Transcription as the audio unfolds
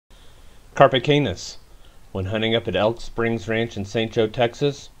Carpe Canis. When hunting up at Elk Springs Ranch in St. Joe,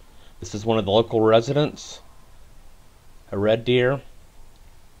 Texas, this is one of the local residents, a red deer.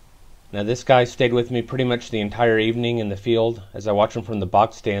 Now this guy stayed with me pretty much the entire evening in the field as I watched him from the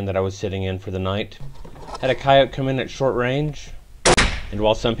box stand that I was sitting in for the night. Had a coyote come in at short range, and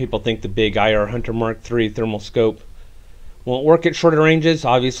while some people think the big IR Hunter MKIII thermal scope won't work at shorter ranges,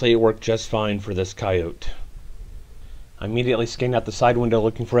 obviously it worked just fine for this coyote. I immediately scanned out the side window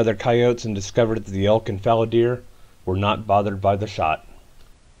looking for other coyotes and discovered that the elk and fallow deer were not bothered by the shot.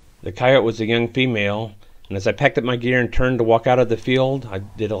 The coyote was a young female, and as I packed up my gear and turned to walk out of the field, I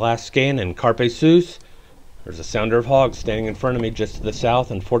did a last scan, and carpe sus, there's a sounder of hogs standing in front of me just to the south.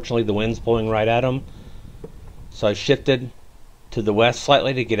 Unfortunately, the wind's blowing right at them, so I shifted to the west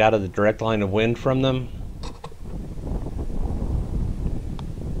slightly to get out of the direct line of wind from them.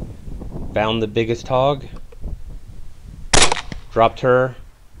 Found the biggest hog, dropped her,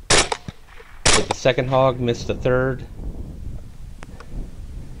 hit the second hog, missed the third,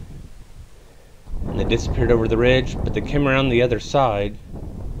 and they disappeared over the ridge, but they came around the other side.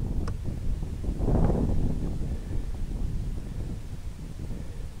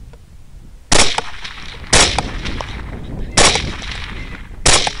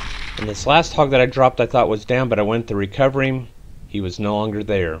 And this last hog that I dropped I thought was down, but I went to recover him. He was no longer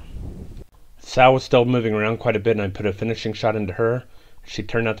there. Sow was still moving around quite a bit, and I put a finishing shot into her. She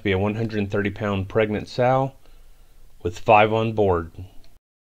turned out to be a 130-pound pregnant sow with 5 on board.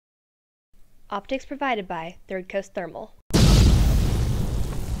 Optics provided by Third Coast Thermal.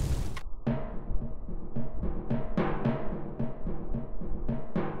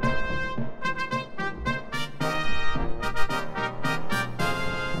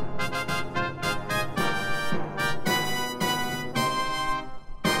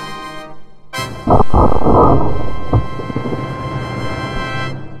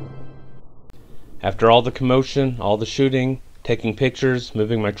 After all the commotion, all the shooting, taking pictures,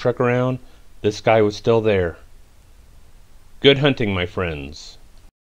 moving my truck around, this guy was still there. Good hunting, my friends.